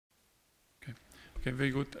Okay,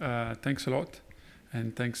 very good. Thanks a lot.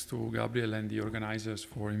 And thanks to Gabriel and the organizers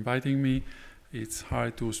for inviting me. It's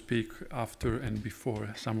hard to speak after and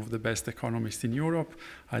before some of the best economists in Europe.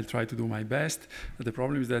 I'll try to do my best. The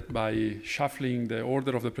problem is that by shuffling the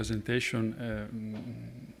order of the presentation,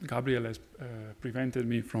 Gabriel has prevented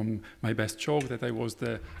me from my best joke that I was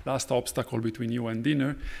the last obstacle between you and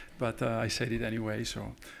dinner, but I said it anyway,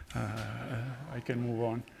 so I can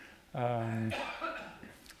move on.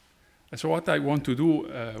 So what I want to do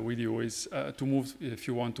with you is to move, if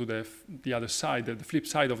you want, to the other side, the flip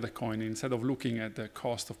side of the coin. Instead of looking at the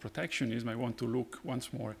cost of protectionism, I want to look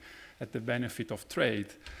once more at the benefit of trade.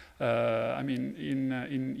 I mean,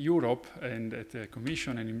 in Europe and at the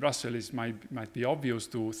Commission and in Brussels, it might be obvious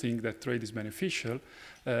to think that trade is beneficial,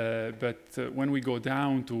 but when we go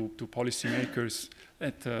down to policymakers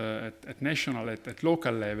at national, at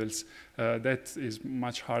local levels, that is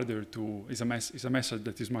much harder to, is a message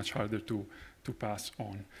that is much harder to pass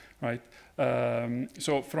on, right?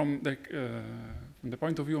 So from the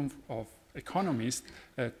point of view of economists,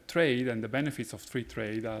 trade and the benefits of free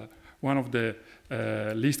trade are one of the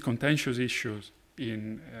least contentious issues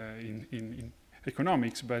in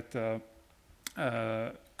economics, but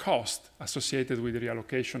cost associated with the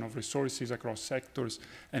reallocation of resources across sectors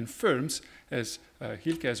and firms, as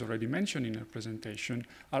Hilke has already mentioned in her presentation,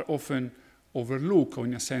 are often overlooked, or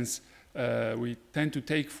in a sense, we tend to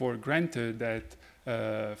take for granted that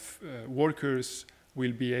workers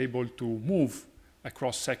will be able to move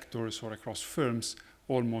across sectors or across firms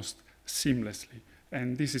almost seamlessly.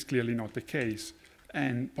 And this is clearly not the case.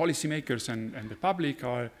 And policymakers and the public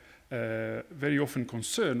are very often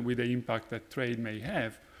concerned with the impact that trade may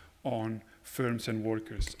have on firms and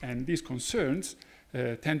workers. And these concerns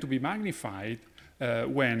tend to be magnified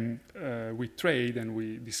when we trade and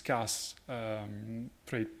we discuss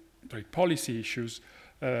trade policy issues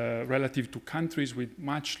relative to countries with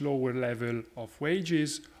much lower level of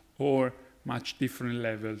wages or much different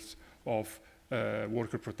levels of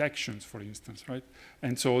worker protections, for instance, right?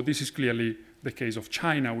 And so this is clearly the case of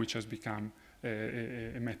China, which has become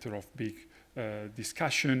a matter of big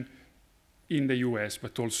discussion in the US,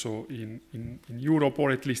 but also in Europe,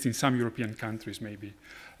 or at least in some European countries, maybe.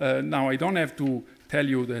 Now, I don't have to tell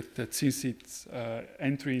you that since its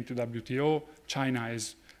entry into WTO, China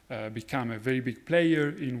has become a very big player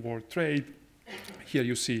in world trade. Here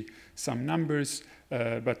you see some numbers,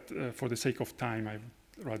 but for the sake of time, I'd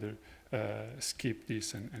rather skip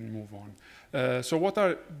this and move on. So what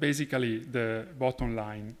are basically the bottom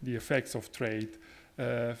line, the effects of trade?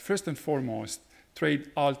 First and foremost,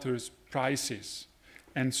 trade alters prices,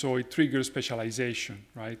 and so it triggers specialization,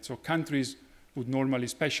 right? So countries would normally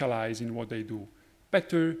specialize in what they do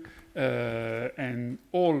better, and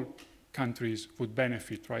all countries would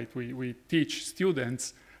benefit, right? We teach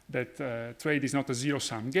students that trade is not a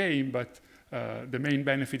zero-sum game, but the main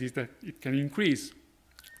benefit is that it can increase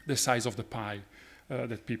the size of the pie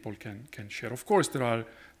that people can share. Of course, there are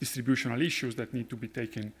distributional issues that need to be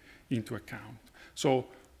taken into account. So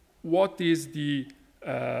what is the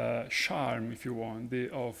charm, if you want,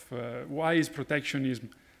 of why is protectionism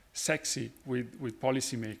sexy with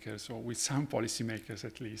policymakers, or with some policymakers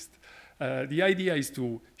at least? The idea is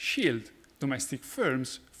to shield domestic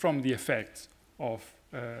firms from the effects of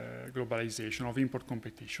globalization, of import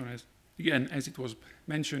competition. Again, as it was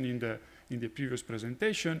mentioned in the previous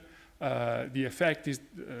presentation, the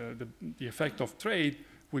effect of trade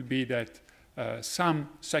will be that some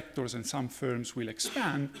sectors and some firms will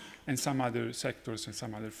expand, and some other sectors and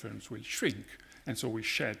some other firms will shrink, and so we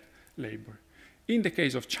shed labor. In the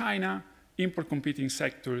case of China, import competing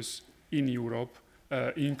sectors in Europe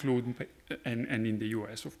include, and in the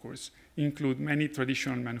US, of course, include many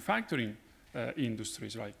traditional manufacturing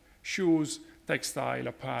industries like shoes, textile,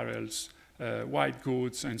 apparels, white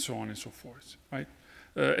goods, and so on and so forth, right?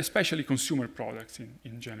 Especially consumer products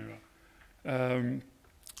in general.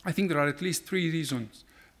 I think there are at least 3 reasons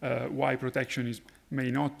why protectionism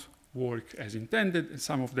may not work as intended, and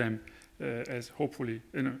some of them has hopefully,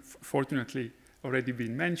 fortunately, already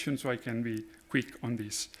been mentioned, so I can be quick on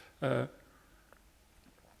this.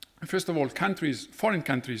 First of all, foreign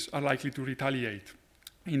countries are likely to retaliate.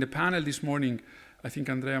 In the panel this morning, I think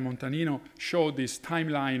Andrea Montanino showed this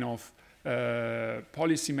timeline of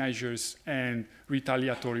policy measures and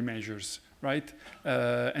retaliatory measures, right?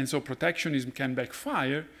 And so protectionism can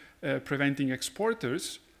backfire, preventing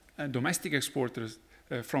exporters, domestic exporters,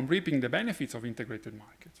 from reaping the benefits of integrated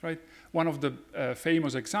markets, right? One of the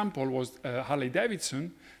famous examples was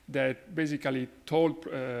Harley-Davidson, that basically told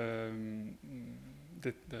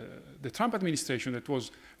the Trump administration that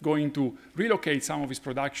was going to relocate some of its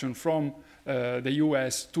production from the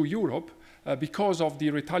US to Europe, because of the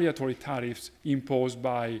retaliatory tariffs imposed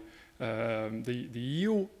by the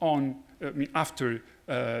EU on, after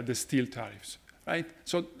the steel tariffs, right?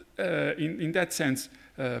 So in that sense,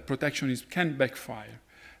 protectionism can backfire.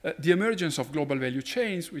 The emergence of global value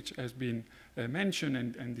chains, which has been mentioned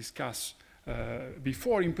and discussed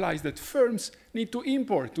before, implies that firms need to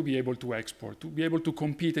import to be able to export, to be able to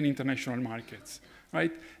compete in international markets,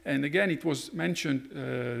 right? And again, it was mentioned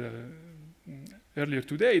earlier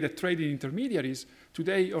today that trading intermediaries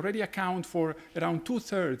today already account for around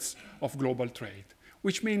 2/3 of global trade,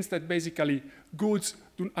 which means that basically goods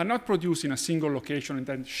are not produced in a single location and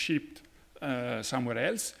then shipped somewhere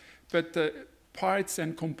else, but parts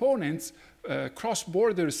and components cross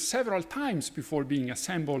borders several times before being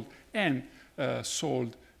assembled and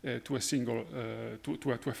sold to a single,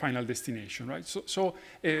 to a final destination, right? So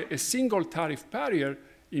a single tariff barrier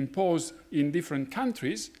imposed in different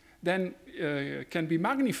countries then can be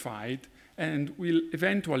magnified and will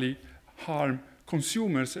eventually harm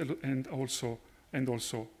consumers and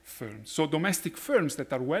also firms. So domestic firms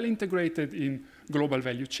that are well integrated in global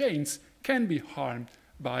value chains can be harmed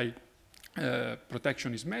by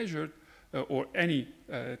protectionist measures or any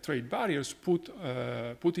trade barriers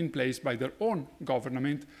put in place by their own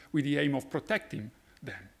government with the aim of protecting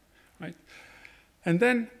them, right? And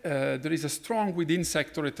then there is a strong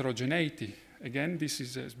within-sector heterogeneity. Again,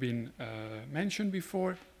 this has been mentioned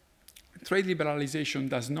before. Trade liberalization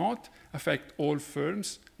does not affect all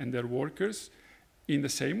firms and their workers in the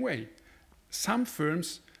same way. Some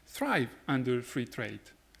firms thrive under free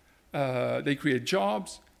trade. They create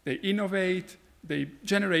jobs, they innovate, they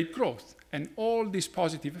generate growth. And all these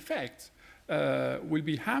positive effects will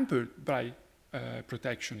be hampered by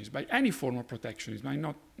protectionism, by any form of protectionism. I'm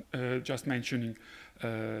not just mentioning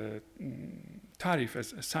tariff,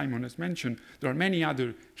 as Simon has mentioned. There are many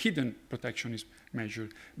other hidden protectionist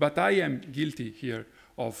measures. But I am guilty here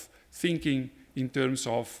of thinking in terms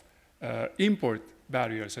of import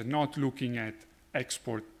barriers and not looking at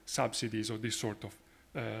export subsidies or this sort of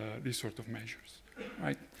measures,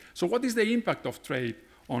 right? So what is the impact of trade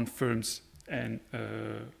on firms and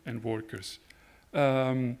workers?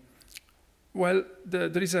 Well,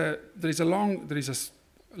 there is a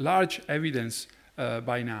large evidence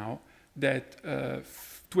by now that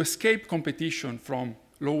to escape competition from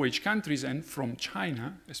low-wage countries and from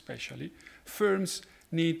China especially, firms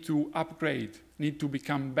need to upgrade, need to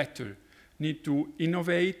become better, need to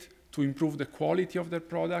innovate, to improve the quality of their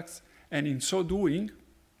products, and in so doing,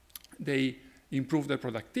 they improve their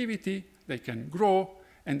productivity, they can grow,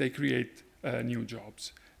 and they create new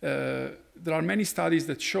jobs. There are many studies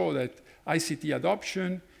that show that ICT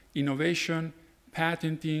adoption, innovation,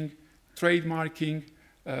 patenting, trademarking,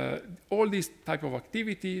 all these type of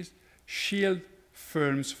activities shield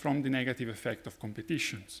firms from the negative effect of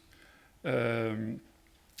competitions. And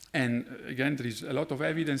again, there is a lot of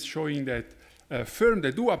evidence showing that firms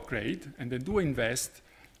that do upgrade and that do invest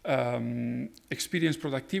experience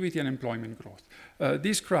productivity and employment growth.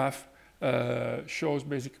 This graph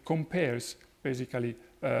compares basically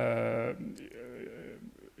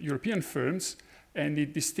European firms, and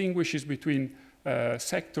it distinguishes between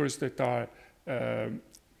sectors that are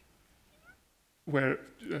where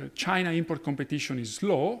China import competition is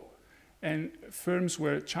low and firms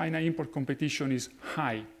where China import competition is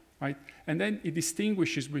high, right? And then it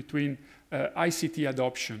distinguishes between ICT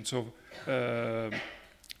adoption. So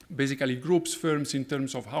basically groups firms in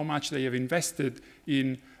terms of how much they have invested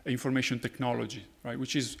in information technology, right?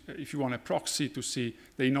 Which is, if you want, a proxy to see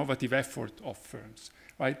the innovative effort of firms,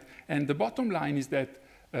 right? And the bottom line is that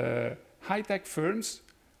high-tech firms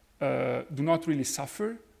do not really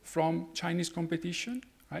suffer from Chinese competition,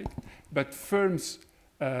 right? But firms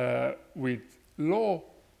with low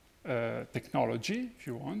technology, if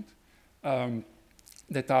you want,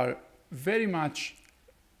 that are very much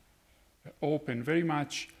open, very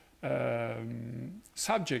much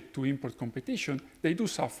subject to import competition, they do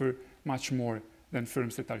suffer much more than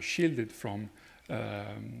firms that are shielded from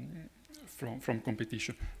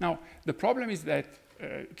competition. Now, the problem is that,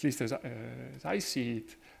 at least as I see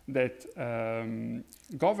it, that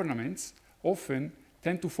governments often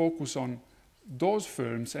tend to focus on those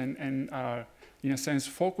firms and are, in a sense,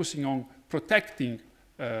 focusing on protecting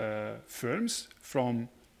firms from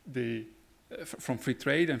free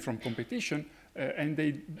trade and from competition, and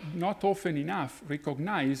they not often enough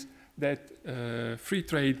recognize that free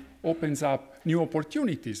trade opens up new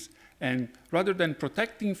opportunities. And rather than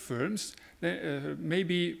protecting firms,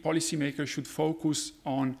 maybe policymakers should focus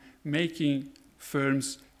on making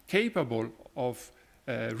firms capable of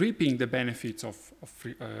reaping the benefits of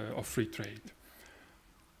free trade.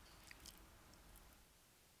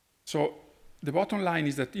 So the bottom line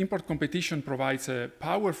is that import competition provides a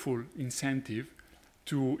powerful incentive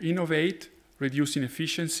to innovate, reduce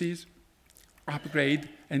inefficiencies, upgrade,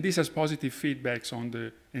 and this has positive feedbacks on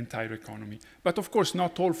the entire economy. But of course,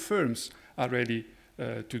 not all firms are ready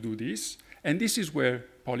to do this, and this is where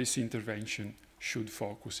policy intervention should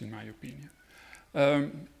focus, in my opinion.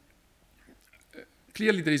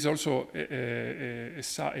 Clearly, there is also a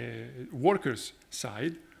workers'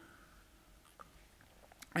 side.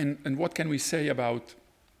 And what can we say about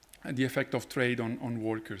the effect of trade on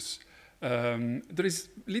workers? There is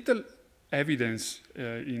little evidence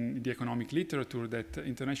in the economic literature that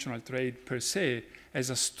international trade per se has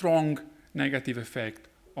a strong negative effect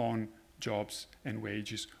on jobs and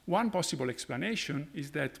wages. One possible explanation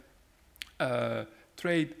is that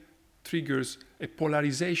trade triggers a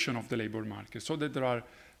polarization of the labor market, so that there are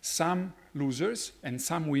some losers and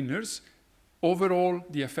some winners. Overall,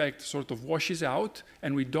 the effect sort of washes out,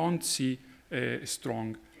 and we don't see a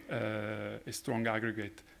strong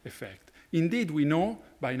aggregate effect. Indeed, we know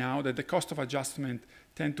by now that the cost of adjustment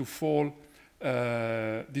tend to fall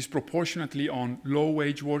disproportionately on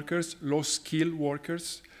low-wage workers, low-skill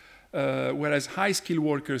workers, whereas high-skill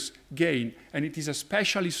workers gain. And it is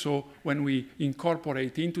especially so when we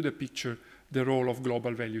incorporate into the picture the role of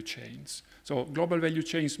global value chains. So global value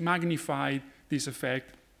chains magnify this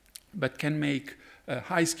effect, but can make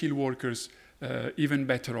high-skilled workers even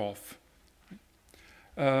better off.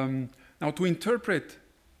 Now, to interpret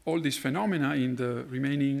all these phenomena in the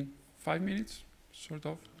remaining 5 minutes, sort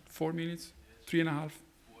of, 4 minutes, 3.5,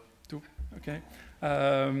 2, okay.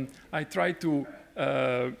 I try to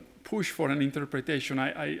push for an interpretation.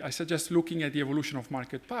 I suggest looking at the evolution of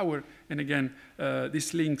market power, and again,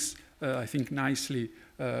 this links, I think, nicely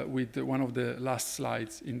with one of the last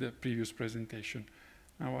slides in the previous presentation.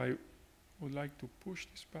 Now, I would like to push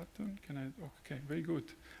this button. Can I? Okay, very good.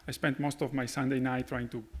 I spent most of my Sunday night trying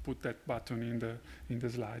to put that button in the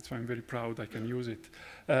slide, so I'm very proud I can use it.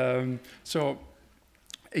 There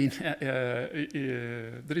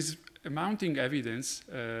is mounting evidence,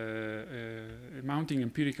 mounting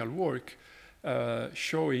empirical work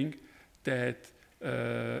showing that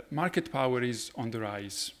market power is on the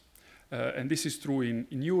rise. And this is true in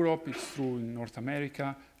Europe, it's true in North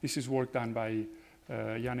America. This is work done by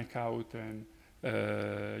Jan Eckhout and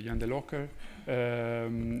Jan de Locker.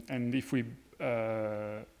 And if we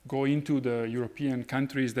go into the European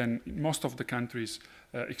countries, then most of the countries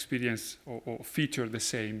experience or feature the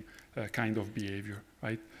same kind of behavior,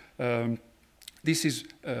 right? This is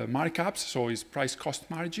markups, so it's price-cost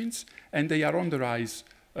margins, and they are on the rise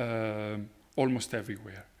almost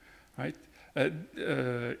everywhere, right?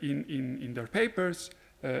 In their papers,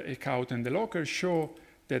 Eckhout and de Locker show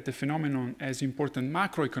that the phenomenon has important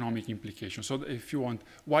macroeconomic implications. So if you want,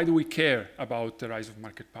 why do we care about the rise of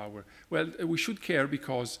market power? Well, we should care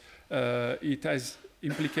because it has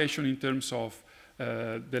implication in terms of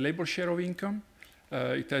the labor share of income.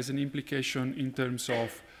 It has an implication in terms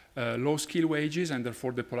of low skill wages and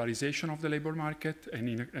therefore the polarization of the labor market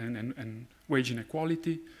and wage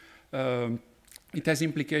inequality. It has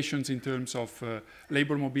implications in terms of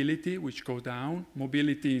labor mobility, which go down,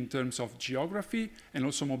 mobility in terms of geography, and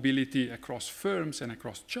also mobility across firms and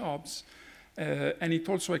across jobs. And it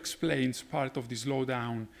also explains part of the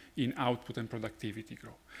slowdown in output and productivity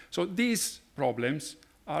growth. So these problems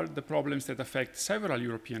are the problems that affect several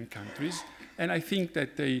European countries, and I think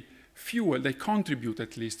that they contribute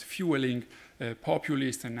at least fueling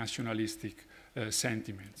populist and nationalistic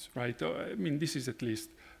sentiments, right? I mean, this is at least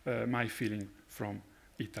my feeling from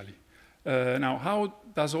Italy. Now, how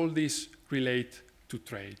does all this relate to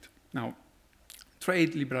trade? Now,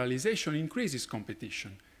 trade liberalization increases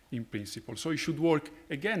competition in principle, so it should work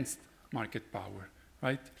against market power,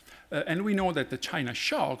 right? And we know that the China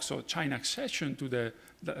shock, so China accession to the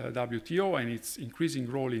WTO and its increasing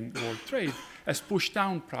role in world trade, has pushed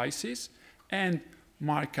down prices and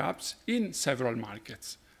markups in several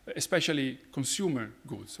markets, especially consumer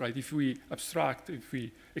goods, right? If we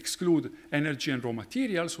exclude energy and raw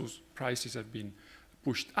materials, whose prices have been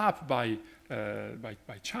pushed up by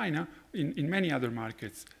China, in many other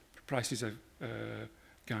markets, prices have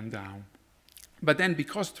gone down. But then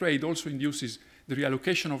because trade also induces the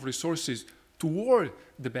reallocation of resources toward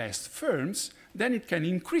the best firms, then it can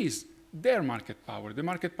increase their market power, the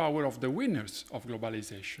market power of the winners of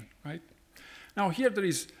globalization, right? Now here there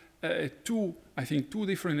is I think, two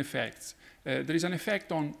different effects. There is an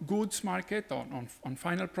effect on goods market, on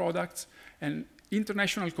final products, and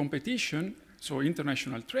international competition, so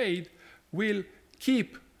international trade, will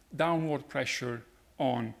keep downward pressure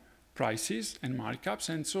on prices and markups,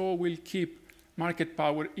 and so will keep market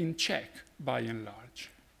power in check by and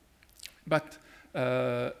large. But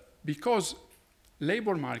because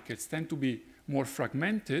labor markets tend to be more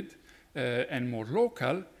fragmented and more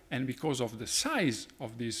local, and because of the size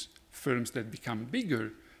of these firms that become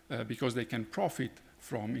bigger because they can profit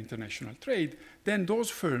from international trade, then those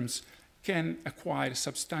firms can acquire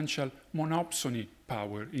substantial monopsony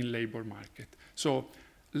power in labor market. So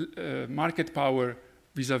market power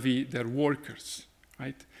vis-a-vis their workers,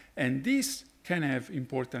 right? And this can have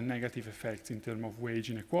important negative effects in terms of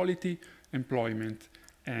wage inequality, employment,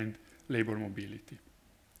 and labor mobility.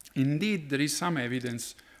 Indeed, there is some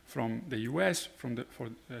evidence from the US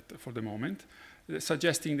for the moment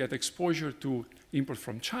suggesting that exposure to imports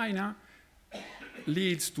from China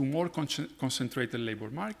leads to more concentrated labor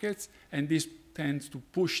markets, and this tends to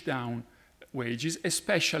push down wages,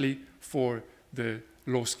 especially for the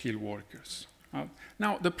low-skilled workers.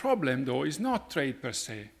 Now, the problem, though, is not trade per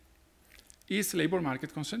se. It's labor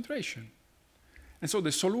market concentration. And so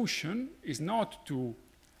the solution is not to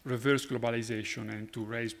reverse globalization and to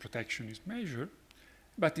raise protectionist measure,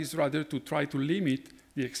 but is rather to try to limit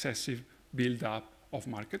the excessive build-up of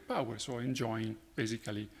market power, so enjoying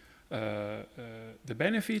basically the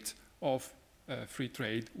benefits of free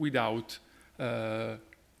trade without,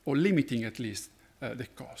 or limiting at least, the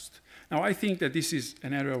cost. Now, I think that this is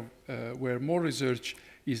an area where more research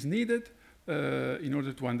is needed in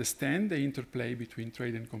order to understand the interplay between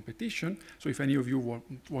trade and competition. So if any of you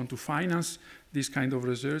want to finance this kind of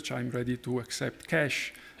research, I'm ready to accept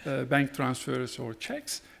cash, bank transfers, or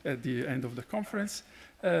checks at the end of the conference.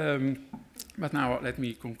 But now let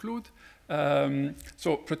me conclude.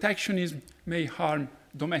 So protectionism may harm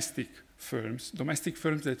domestic firms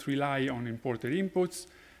that rely on imported inputs,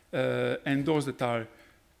 and those that are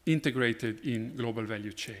integrated in global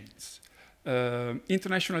value chains.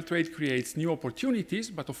 International trade creates new opportunities,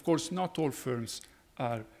 but of course not all firms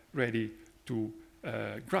are ready to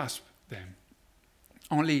grasp them.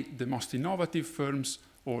 Only the most innovative firms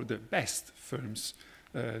or the best firms,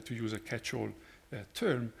 to use a catch-all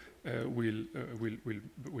term,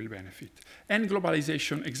 will benefit. And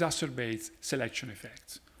globalization exacerbates selection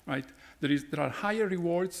effects, right? There are higher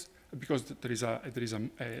rewards because there is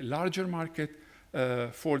a larger market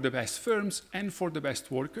for the best firms and for the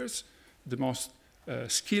best workers, the most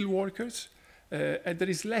skilled workers, and there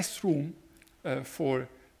is less room for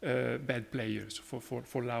bad players,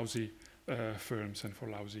 for lousy firms and for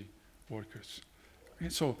lousy workers.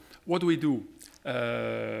 And so what do we do?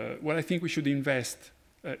 Well, I think we should invest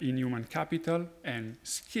in human capital and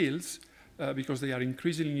skills because they are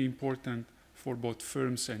increasingly important for both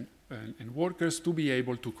firms and workers to be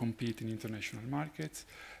able to compete in international markets.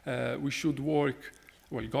 We should work,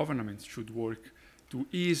 well, governments should work to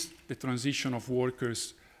ease the transition of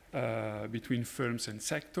workers between firms and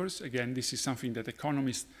sectors. Again, this is something that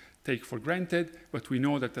economists take for granted, but we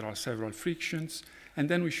know that there are several frictions. And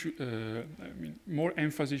then we should, more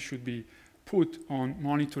emphasis should be put on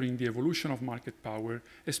monitoring the evolution of market power,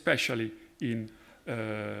 especially in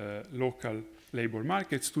local labor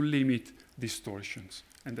markets, to limit distortions.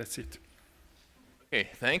 And that's it. Okay,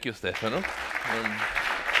 thank you, Stefano.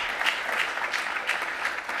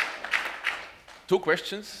 Two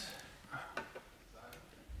questions.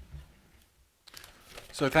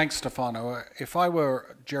 So thanks, Stefano. If I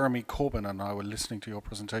were Jeremy Corbyn and I were listening to your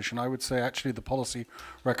presentation, I would say actually the policy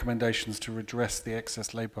recommendations to redress the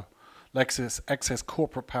excess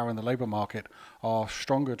corporate power in the labour market are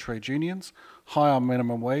stronger trade unions, higher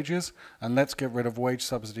minimum wages, and let's get rid of wage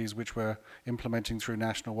subsidies which we're implementing through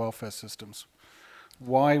national welfare systems.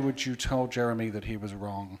 Why would you tell Jeremy that he was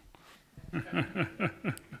wrong?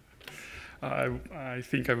 I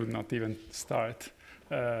think I would not even start.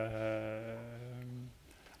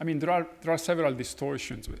 I mean, there are several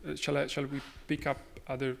distortions. Shall we pick up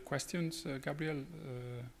other questions, Gabriel?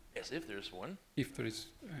 Yes, if there's one. If there is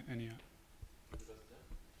any.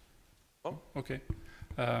 Oh, okay.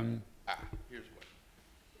 Here's one.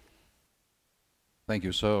 Thank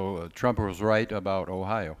you. So Trump was right about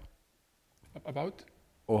Ohio. About?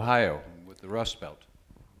 Ohio, with the Rust Belt.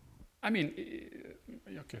 I mean,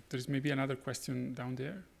 okay, there's maybe another question down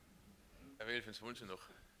there. Herr Welfens, wollen Sie noch?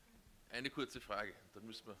 Eine kurze Frage, dann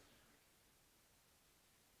müssen wir.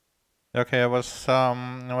 Okay, I was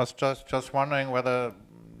just wondering whether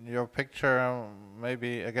your picture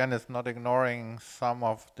maybe again is not ignoring some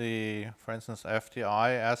of the, for instance,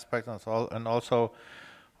 FDI aspects and also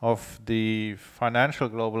of the financial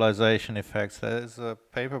globalization effects. There is a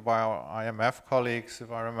paper by our IMF colleagues,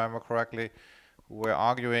 if I remember correctly, who were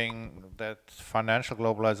arguing that financial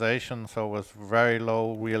globalization, so with very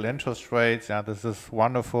low real interest rates, and this is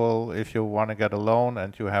wonderful if you want to get a loan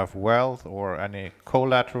and you have wealth or any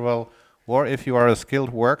collateral, or if you are a skilled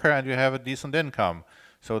worker and you have a decent income.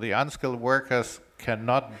 So the unskilled workers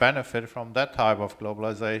cannot benefit from that type of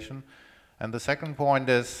globalization. And the second point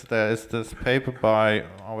is, there is this paper by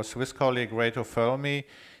our Swiss colleague Reto Völmi.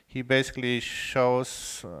 He basically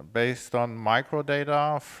shows, based on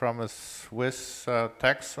microdata from a Swiss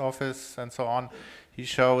tax office and so on, he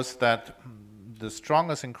shows that the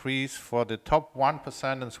strongest increase for the top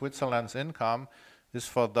 1% in Switzerland's income is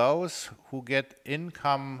for those who get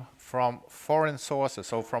income from foreign sources,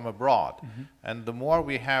 so from abroad. And the more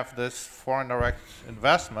we have this foreign direct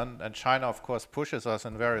investment, and China of course pushes us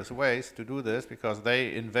in various ways to do this because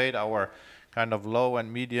they invade our kind of low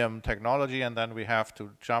and medium technology, and then we have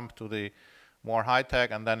to jump to the more high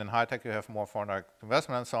tech, and then in high tech you have more foreign direct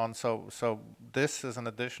investment and so on. So this is an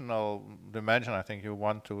additional dimension I think you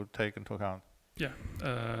want to take into account. Yeah,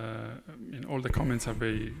 all the comments are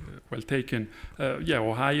very well taken. Yeah,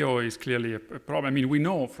 Ohio is clearly a problem. I mean, we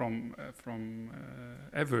know from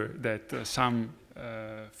ever that some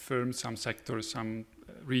firms, some sectors, some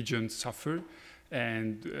regions suffer,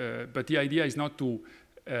 and but the idea is not to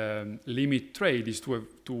limit trade, is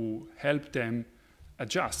to help them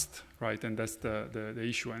adjust, right? And that's the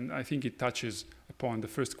issue. And I think it touches upon the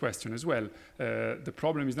first question as well. The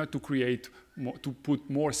problem is not to create, to put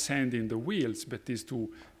more sand in the wheels, but is to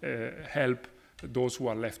help those who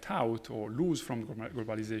are left out or lose from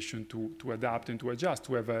globalization to adapt and to adjust,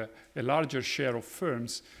 to have a larger share of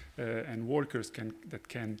firms and workers that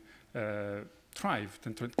can thrive,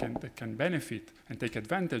 that can benefit and take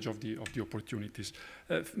advantage of the opportunities.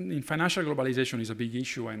 In financial globalization is a big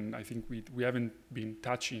issue, and I think we haven't been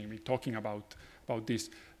talking about this.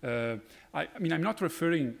 I mean, I'm not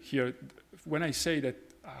referring here, when I say that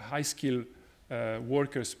high-skilled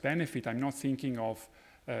workers benefit, I'm not thinking of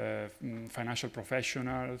financial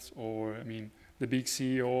professionals or, I mean, the big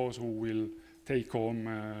CEOs who will take home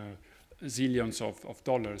zillions of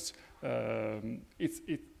dollars. It's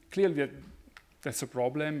clearly that that's a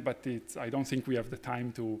problem, but I don't think we have the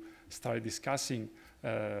time to start discussing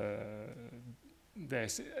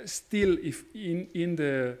this. Still, if in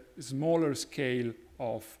the smaller scale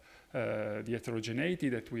of the heterogeneity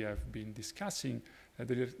that we have been discussing,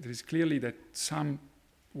 there is clearly that some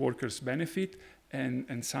workers benefit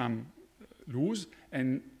and some lose,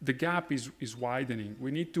 and the gap is widening. We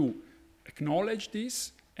need to acknowledge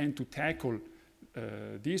this and to tackle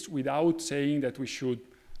this without saying that we should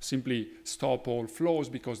simply stop all flows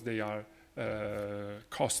because they are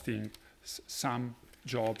costing some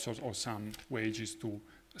jobs or some wages to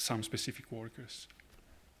some specific workers.